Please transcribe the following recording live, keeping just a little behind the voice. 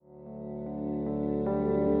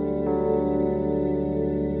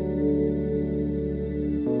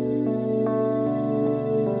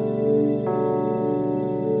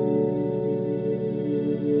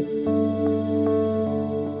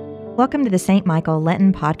Welcome to the St. Michael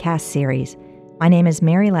Lenten podcast series. My name is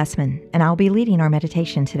Mary Lessman, and I'll be leading our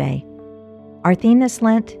meditation today. Our theme this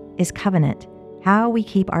Lent is Covenant, how we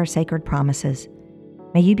keep our sacred promises.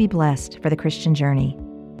 May you be blessed for the Christian journey.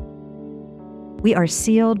 We are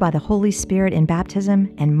sealed by the Holy Spirit in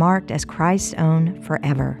baptism and marked as Christ's own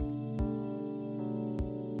forever.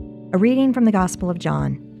 A reading from the Gospel of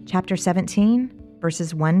John, chapter 17,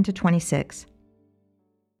 verses 1 to 26.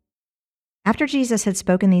 After Jesus had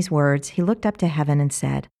spoken these words, he looked up to heaven and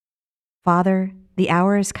said, Father, the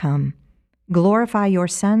hour is come. Glorify your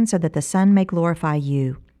Son so that the Son may glorify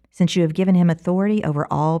you, since you have given him authority over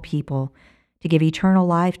all people, to give eternal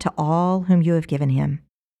life to all whom you have given him.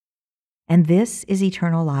 And this is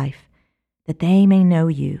eternal life, that they may know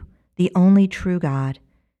you, the only true God,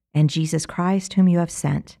 and Jesus Christ whom you have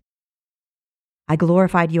sent. I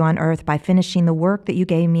glorified you on earth by finishing the work that you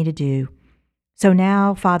gave me to do. So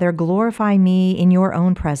now, Father, glorify me in your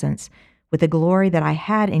own presence with the glory that I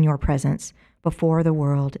had in your presence before the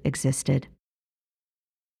world existed.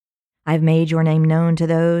 I have made your name known to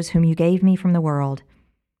those whom you gave me from the world.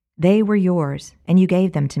 They were yours, and you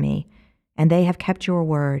gave them to me, and they have kept your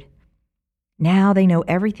word. Now they know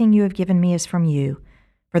everything you have given me is from you,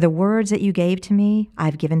 for the words that you gave to me I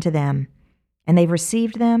have given to them, and they've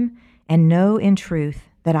received them and know in truth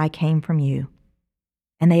that I came from you,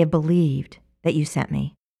 and they have believed that you sent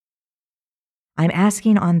me. I'm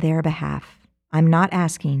asking on their behalf. I'm not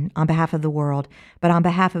asking on behalf of the world, but on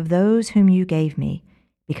behalf of those whom you gave me,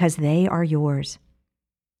 because they are yours.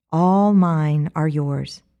 All mine are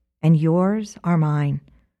yours, and yours are mine,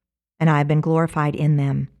 and I have been glorified in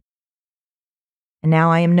them. And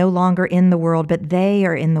now I am no longer in the world, but they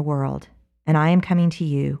are in the world, and I am coming to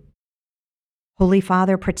you. Holy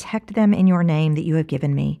Father, protect them in your name that you have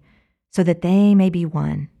given me, so that they may be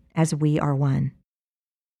one, as we are one.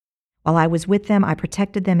 While I was with them, I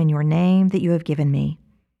protected them in your name that you have given me.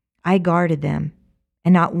 I guarded them,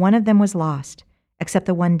 and not one of them was lost, except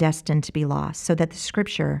the one destined to be lost, so that the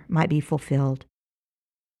scripture might be fulfilled.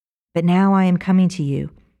 But now I am coming to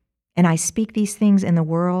you, and I speak these things in the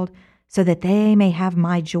world, so that they may have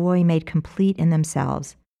my joy made complete in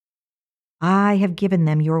themselves. I have given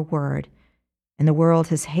them your word, and the world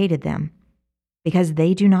has hated them, because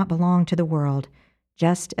they do not belong to the world,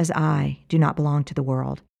 just as I do not belong to the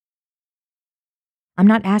world. I'm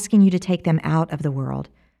not asking you to take them out of the world,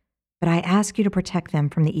 but I ask you to protect them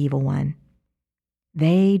from the evil one.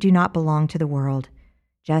 They do not belong to the world,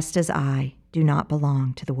 just as I do not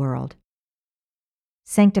belong to the world.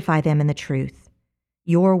 Sanctify them in the truth.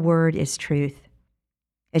 Your word is truth.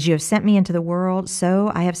 As you have sent me into the world,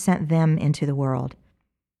 so I have sent them into the world.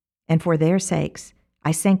 And for their sakes,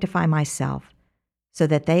 I sanctify myself, so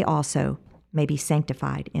that they also may be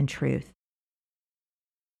sanctified in truth.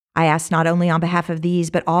 I ask not only on behalf of these,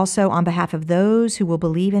 but also on behalf of those who will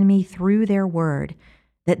believe in me through their word,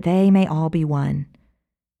 that they may all be one.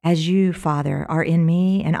 As you, Father, are in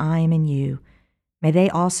me and I am in you, may they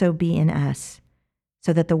also be in us,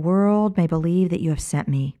 so that the world may believe that you have sent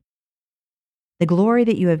me. The glory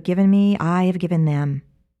that you have given me, I have given them,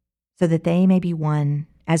 so that they may be one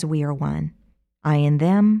as we are one, I in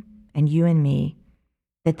them and you in me,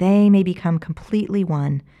 that they may become completely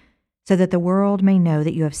one, so that the world may know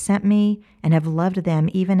that you have sent me and have loved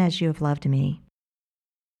them even as you have loved me.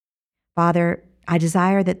 Father, I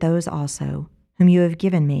desire that those also, whom you have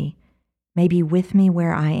given me, may be with me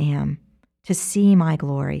where I am, to see my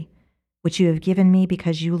glory, which you have given me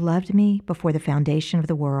because you loved me before the foundation of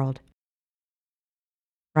the world.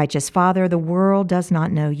 Righteous Father, the world does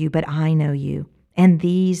not know you, but I know you, and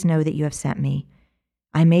these know that you have sent me.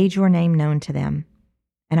 I made your name known to them,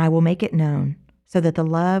 and I will make it known, so that the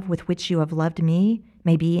love with which you have loved me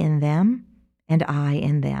may be in them, and I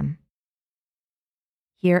in them.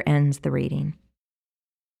 Here ends the reading.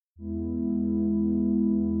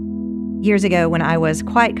 Years ago, when I was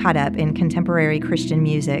quite caught up in contemporary Christian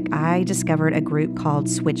music, I discovered a group called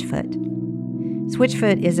Switchfoot.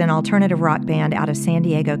 Switchfoot is an alternative rock band out of San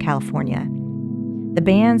Diego, California. The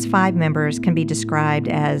band's 5 members can be described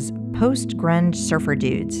as post-grunge surfer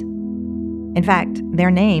dudes. In fact,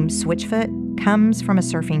 their name, Switchfoot, comes from a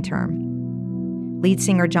surfing term. Lead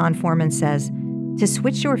singer John Foreman says, "To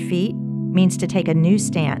switch your feet means to take a new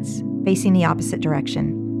stance, facing the opposite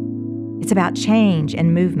direction. It's about change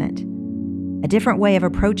and movement, a different way of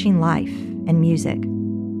approaching life and music."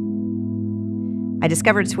 I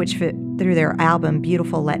discovered Switchfoot through their album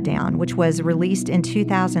Beautiful Letdown, which was released in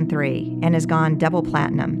 2003 and has gone double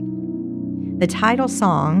platinum. The title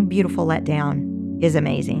song, Beautiful Letdown, is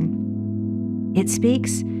amazing. It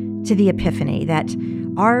speaks to the epiphany that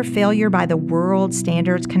Our failure by the world's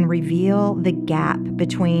standards can reveal the gap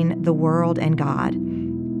between the world and God,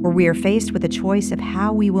 where we are faced with a choice of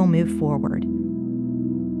how we will move forward.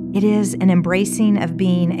 It is an embracing of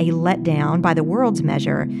being a letdown by the world's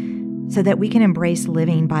measure so that we can embrace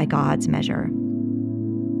living by God's measure.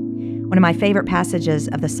 One of my favorite passages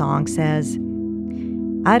of the song says,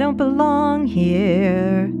 "I don't belong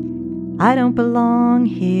here. I don't belong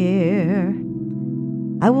here.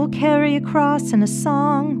 I will carry a cross in a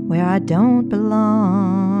song where I don't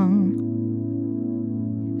belong."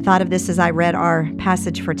 I thought of this as I read our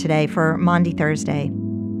passage for today, for Maundy Thursday.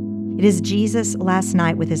 It is Jesus' last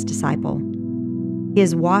night with his disciple. He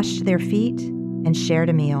has washed their feet and shared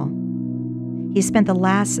a meal. He spent the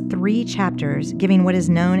last 3 chapters giving what is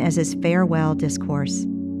known as his farewell discourse.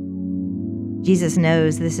 Jesus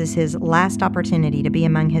knows this is his last opportunity to be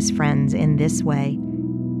among his friends in this way.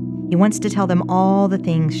 He wants to tell them all the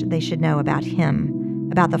things they should know about him,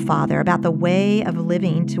 about the Father, about the way of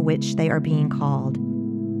living to which they are being called.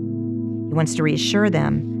 He wants to reassure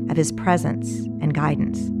them of his presence and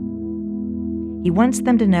guidance. He wants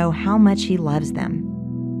them to know how much he loves them,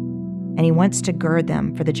 and he wants to gird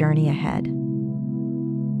them for the journey ahead.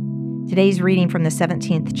 Today's reading from the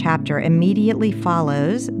 17th chapter immediately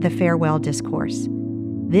follows the farewell discourse.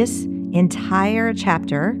 This entire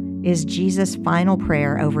chapter is Jesus' final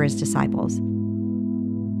prayer over his disciples.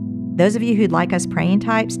 Those of you who'd like us praying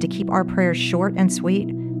types to keep our prayers short and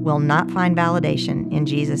sweet will not find validation in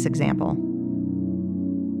Jesus' example.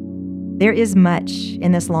 There is much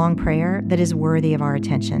in this long prayer that is worthy of our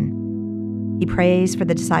attention. He prays for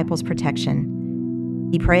the disciples' protection.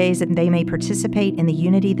 He prays that they may participate in the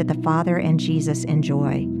unity that the Father and Jesus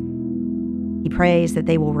enjoy. He prays that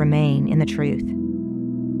they will remain in the truth.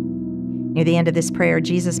 Near the end of this prayer,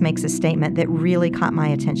 Jesus makes a statement that really caught my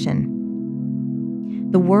attention.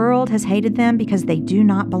 "The world has hated them because they do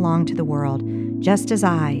not belong to the world, just as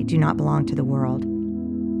I do not belong to the world.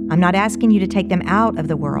 I'm not asking you to take them out of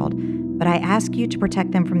the world, but I ask you to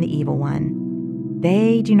protect them from the evil one.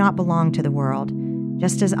 They do not belong to the world,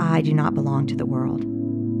 just as I do not belong to the world."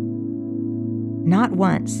 Not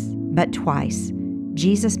once, but twice,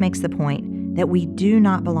 Jesus makes the point that we do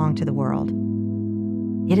not belong to the world.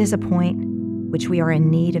 It is a point which we are in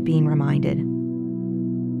need of being reminded.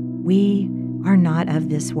 We are not of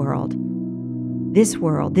this world. This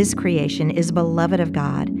world, this creation, is beloved of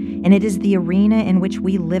God, and it is the arena in which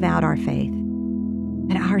we live out our faith.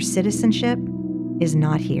 But our citizenship is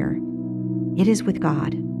not here. It is with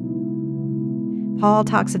God. Paul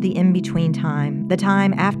talks of the in-between time, the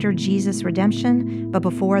time after Jesus' redemption, but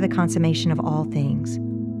before the consummation of all things.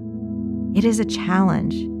 It is a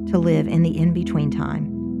challenge to live in the in-between time.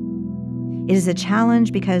 It is a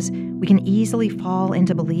challenge because we can easily fall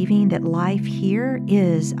into believing that life here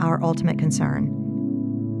is our ultimate concern,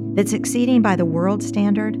 that succeeding by the world's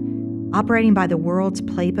standard, operating by the world's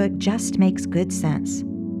playbook just makes good sense,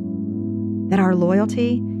 that our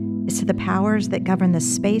loyalty is to the powers that govern the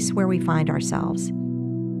space where we find ourselves,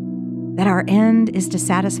 that our end is to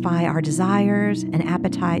satisfy our desires and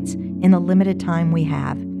appetites in the limited time we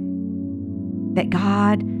have, that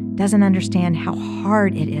God doesn't understand how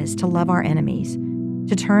hard it is to love our enemies,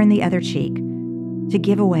 to turn the other cheek, to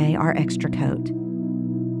give away our extra coat.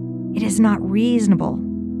 It is not reasonable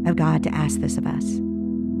of God to ask this of us.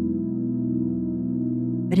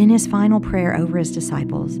 But in his final prayer over his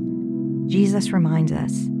disciples, Jesus reminds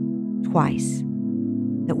us twice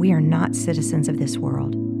that we are not citizens of this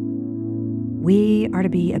world. We are to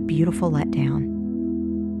be a beautiful letdown.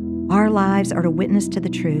 Our lives are to witness to the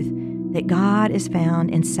truth that God is found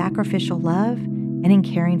in sacrificial love and in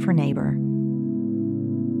caring for neighbor.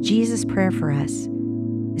 Jesus' prayer for us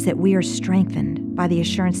is that we are strengthened by the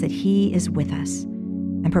assurance that he is with us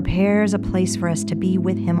and prepares a place for us to be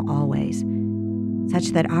with him always, such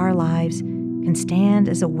that our lives can stand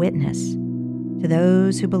as a witness to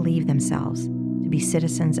those who believe themselves to be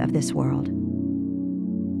citizens of this world.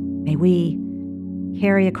 May we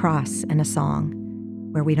carry a cross and a song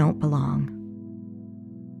where we don't belong.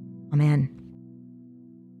 Amen.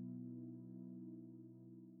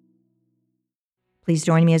 Please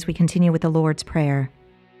join me as we continue with the Lord's Prayer.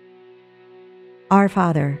 Our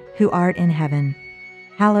Father, who art in heaven,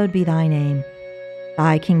 hallowed be thy name.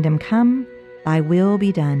 Thy kingdom come, thy will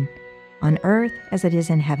be done, on earth as it is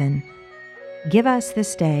in heaven. Give us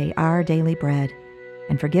this day our daily bread,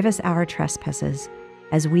 and forgive us our trespasses,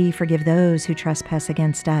 as we forgive those who trespass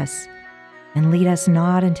against us. And lead us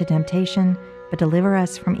not into temptation, but deliver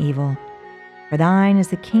us from evil. For thine is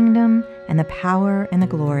the kingdom, and the power, and the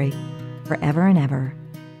glory, forever and ever.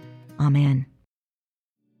 Amen.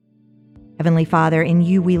 Heavenly Father, in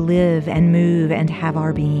you we live and move and have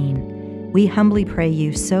our being. We humbly pray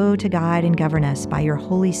you so to guide and govern us by your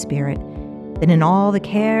Holy Spirit, that in all the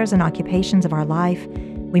cares and occupations of our life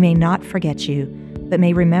we may not forget you, but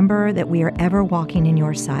may remember that we are ever walking in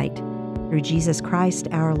your sight. Through Jesus Christ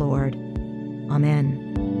our Lord. Amen.